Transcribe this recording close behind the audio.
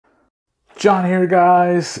John here,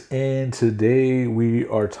 guys, and today we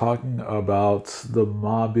are talking about the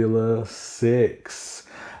Mobula6.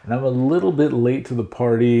 And I'm a little bit late to the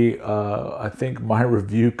party. I think my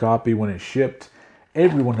review copy, when it shipped,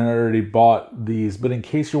 everyone had already bought these. But in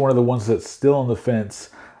case you're one of the ones that's still on the fence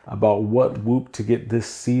about what Whoop to get this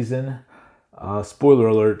season, spoiler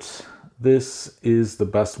alerts, this is the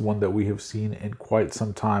best one that we have seen in quite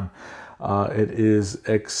some time. It is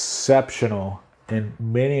exceptional in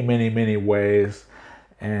many ways,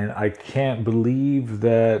 and I can't believe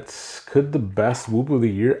that could the best Whoop of the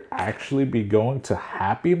year actually be going to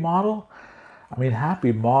Happy Model? I mean,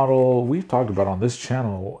 Happy Model, we've talked about on this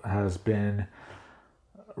channel, has been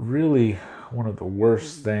really one of the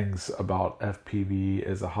worst things about FPV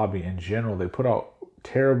as a hobby in general. They put out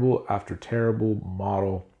terrible after terrible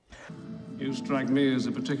model. You strike me as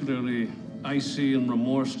a particularly icy and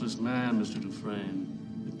remorseless man, Mr. Dufresne.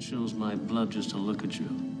 It chills my blood just to look at you.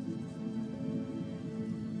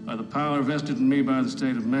 By the power vested in me by the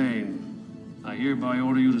state of Maine, I hereby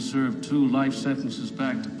order you to serve 2 life sentences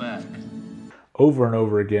back to back. Over and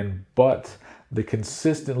over again, but they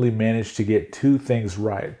consistently managed to get 2 things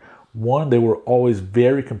right. One, they were always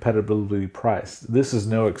very competitively priced. This is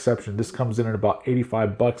no exception. This comes in at about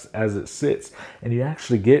 85 bucks as it sits, and you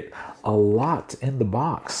actually get a lot in the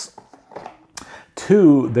box.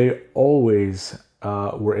 2, they always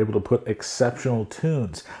were able to put exceptional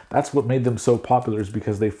tunes. That's what made them so popular, is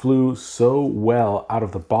because they flew so well out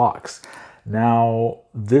of the box. Now,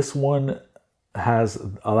 this one has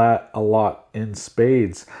a lot in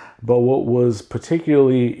spades, but what was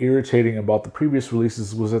particularly irritating about the previous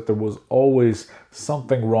releases was that there was always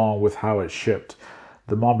something wrong with how it shipped.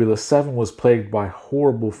 The Mobula7 was plagued by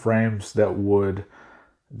horrible frames that would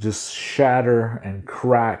just shatter and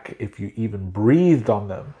crack if you even breathed on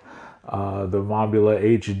them. The Mobula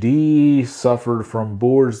HD suffered from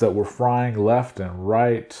boards that were frying left and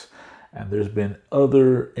right, and there's been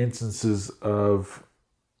other instances of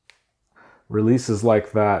releases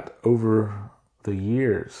like that over the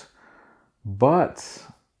years. But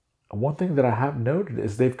one thing that I have noted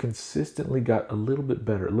is they've consistently got a little bit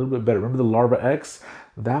better, Remember the Larva X?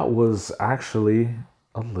 That was actually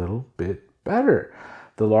a little bit better.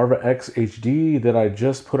 The Larva X HD that I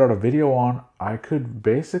just put out a video on, I could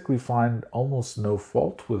basically find almost no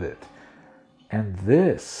fault with it. And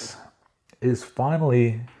this is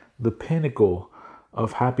finally the pinnacle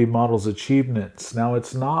of Happy Model's achievements. Now,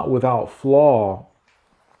 it's not without flaw,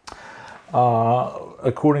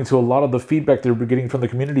 according to a lot of the feedback they were getting from the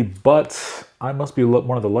community, but I must be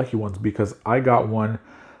one of the lucky ones because I got one.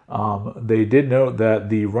 They did note that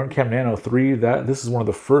the RunCam Nano 3, this is one of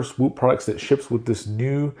the first Whoop products that ships with this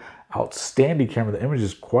new outstanding camera. The image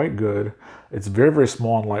is quite good. It's very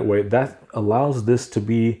small and lightweight. That allows this to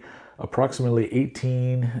be approximately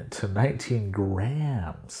 18 to 19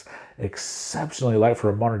 grams. Exceptionally light for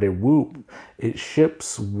a modern day Whoop. It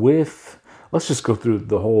ships with, let's just go through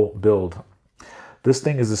the whole build. This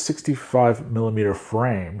thing is a 65mm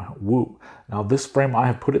frame Whoop. Now this frame, I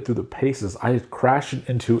have put it through the paces. I crashed it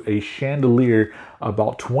into a chandelier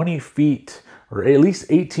about 20 feet or at least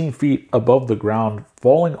 18 feet above the ground,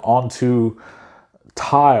 falling onto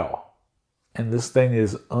tile. And this thing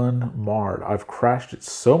is unmarred. I've crashed it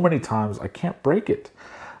so many times, I can't break it.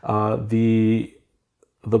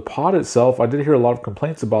 The pod itself, I did hear a lot of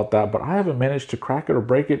complaints about that, but I haven't managed to crack it or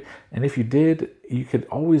break it. And if you did, you could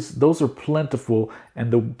always, those are plentiful,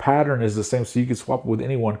 and the pattern is the same, so you could swap it with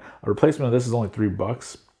anyone. A replacement of this is only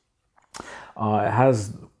 $3. It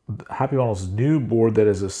has Happy Model's new board that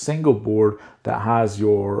is a single board that has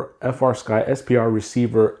your FR Sky SPR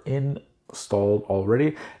receiver installed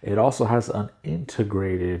already. It also has an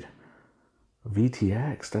integrated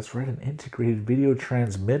VTX, that's right, an integrated video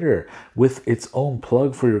transmitter with its own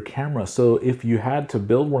plug for your camera. So if you had to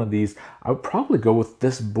build one of these, I would probably go with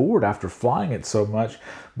this board after flying it so much,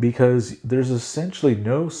 because there's essentially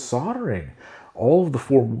no soldering. All of the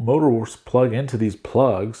 4 motors plug into these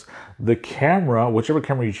plugs. The camera, whichever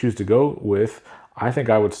camera you choose to go with, I think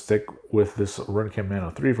I would stick with this RunCam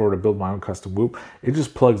Nano 3 if I were to build my own custom Whoop. It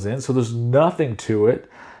just plugs in, so there's nothing to it.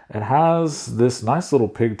 It has this nice little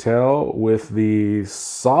pigtail with the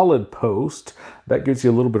solid post that gives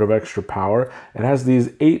you a little bit of extra power. It has these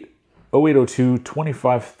 0802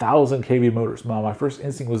 25,000 kV motors. Now, my first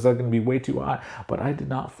instinct was that going to be way too high, but I did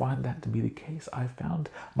not find that to be the case. I found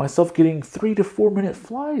myself getting 3 to 4 minute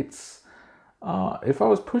flights. If I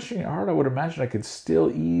was pushing it hard, I would imagine I could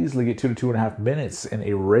still easily get 2 to 2.5 minutes in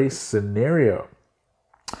a race scenario.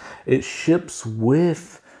 It ships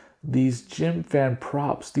with these gym fan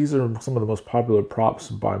props. These are some of the most popular props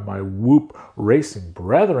by my Whoop racing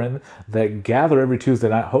brethren that gather every Tuesday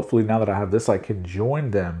night. Hopefully now that I have this, I can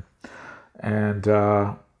join them. And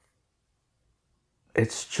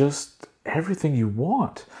it's just everything you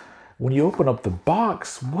want. When you open up the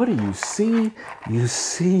box, what do you see? You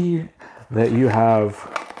see that you have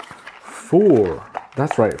 4,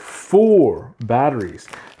 that's right, 4 batteries.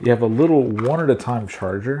 You have a little one-at-a-time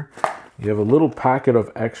charger. You have a little packet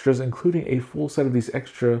of extras, including a full set of these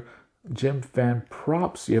extra gym fan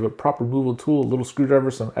props. You have a prop removal tool, a little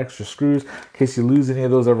screwdriver, some extra screws in case you lose any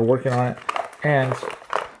of those ever working on it. And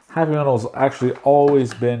Happy Metal's actually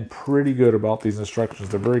always been pretty good about these instructions.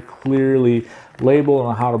 They're very clearly labeled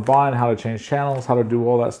on how to bind, how to change channels, how to do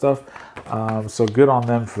all that stuff. So good on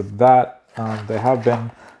them for that. They have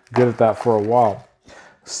been good at that for a while.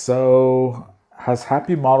 So has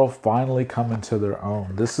Happy Model finally come into their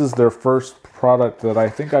own? This is their first product that I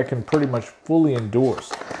think I can pretty much fully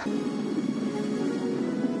endorse.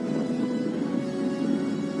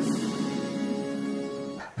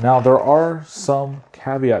 Now, there are some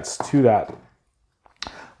caveats to that.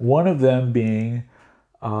 One of them being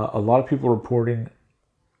a lot of people reporting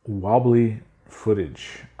wobbly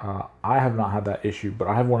footage. I have not had that issue, but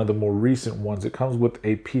I have one of the more recent ones. It comes with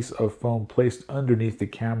a piece of foam placed underneath the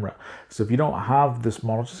camera. So if you don't have this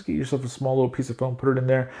model, just get yourself a small little piece of foam, put it in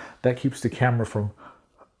there. That keeps the camera from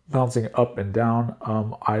bouncing up and down.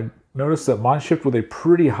 I noticed that mine shipped with a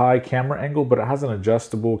pretty high camera angle, but it has an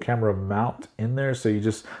adjustable camera mount in there. So you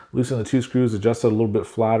just loosen the 2 screws, adjust it a little bit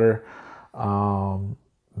flatter.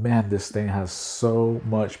 Man, this thing has so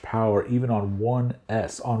much power, even on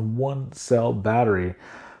 1S, on 1 cell battery.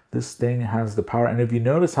 This thing has the power. And if you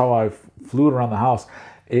notice how I flew it around the house,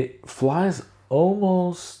 it flies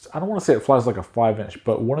almost, I don't want to say it flies like a 5-inch,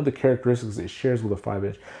 but one of the characteristics it shares with a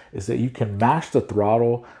 5-inch is that you can mash the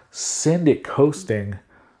throttle, send it coasting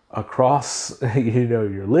across, you know,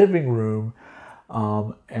 your living room,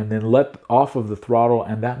 and then let off of the throttle,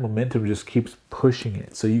 and that momentum just keeps pushing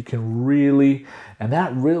it. So you can really, and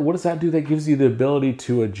that really, what does that do? That gives you the ability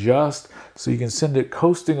to adjust, so you can send it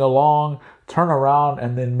coasting along, turn around,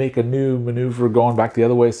 and then make a new maneuver going back the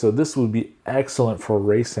other way. So this would be excellent for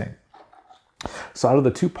racing. So out of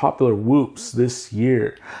the 2 popular Whoops this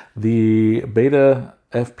year, the Beta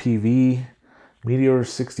FPV Meteor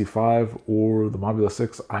 65 or the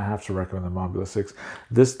Mobula6, I have to recommend the Mobula6.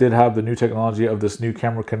 This did have the new technology of this new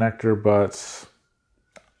camera connector, but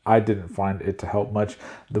I didn't find it to help much.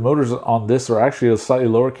 The motors on this are actually a slightly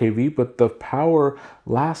lower kV, but the power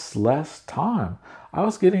lasts less time. I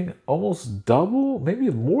was getting almost double, maybe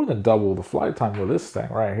more than double the flight time with this thing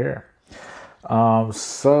right here.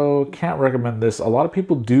 So can't recommend this. A lot of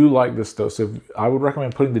people do like this though, so I would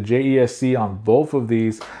recommend putting the JESC on both of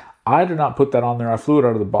these. I did not put that on there. I flew it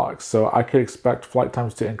out of the box, so I could expect flight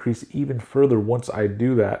times to increase even further once I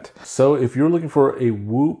do that. So if you're looking for a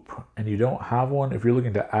Whoop and you don't have one, if you're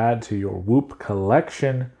looking to add to your Whoop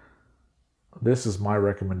collection, this is my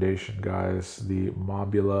recommendation, guys, the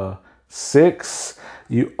Mobula6.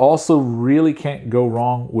 You also really can't go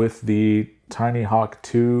wrong with the Tiny Hawk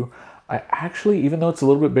 2. I actually, even though it's a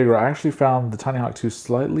little bit bigger, I actually found the Tiny Hawk 2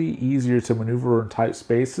 slightly easier to maneuver in tight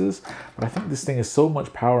spaces. But I think this thing is so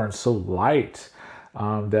much power and so light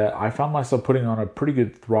that I found myself putting on a pretty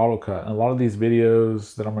good throttle cut. And a lot of these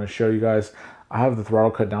videos that I'm going to show you guys, I have the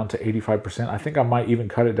throttle cut down to 85%. I think I might even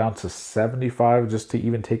cut it down to 75 just to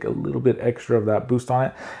even take a little bit extra of that boost on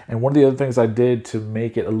it. And one of the other things I did to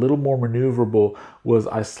make it a little more maneuverable was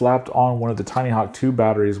I slapped on one of the Tiny Hawk 2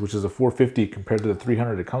 batteries, which is a 450 compared to the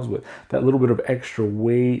 300 it comes with. That little bit of extra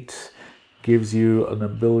weight gives you an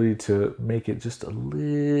ability to make it just a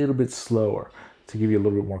little bit slower to give you a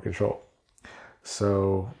little bit more control.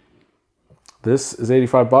 So this is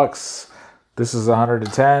 85 bucks. This is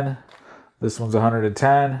 110. This one's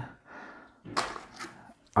 110.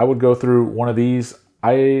 I would go through one of these.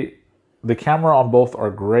 The camera on both are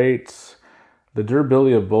great. The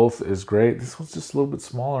durability of both is great. This one's just a little bit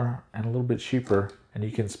smaller and a little bit cheaper, and you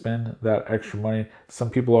can spend that extra money. Some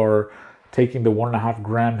people are taking the 1.5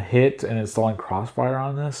 gram hit and installing Crossfire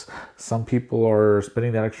on this. Some people are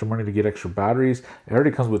spending that extra money to get extra batteries. It already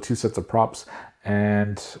comes with 2 sets of props,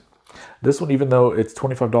 and this one, even though it's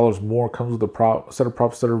 $25 more, comes with a set of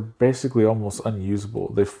props that are basically almost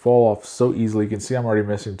unusable. They fall off so easily. You can see I'm already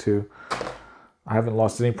missing 2. I haven't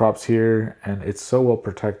lost any props here, and it's so well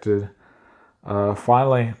protected.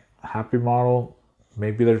 Finally, Happy Model.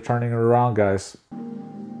 Maybe they're turning it around, guys.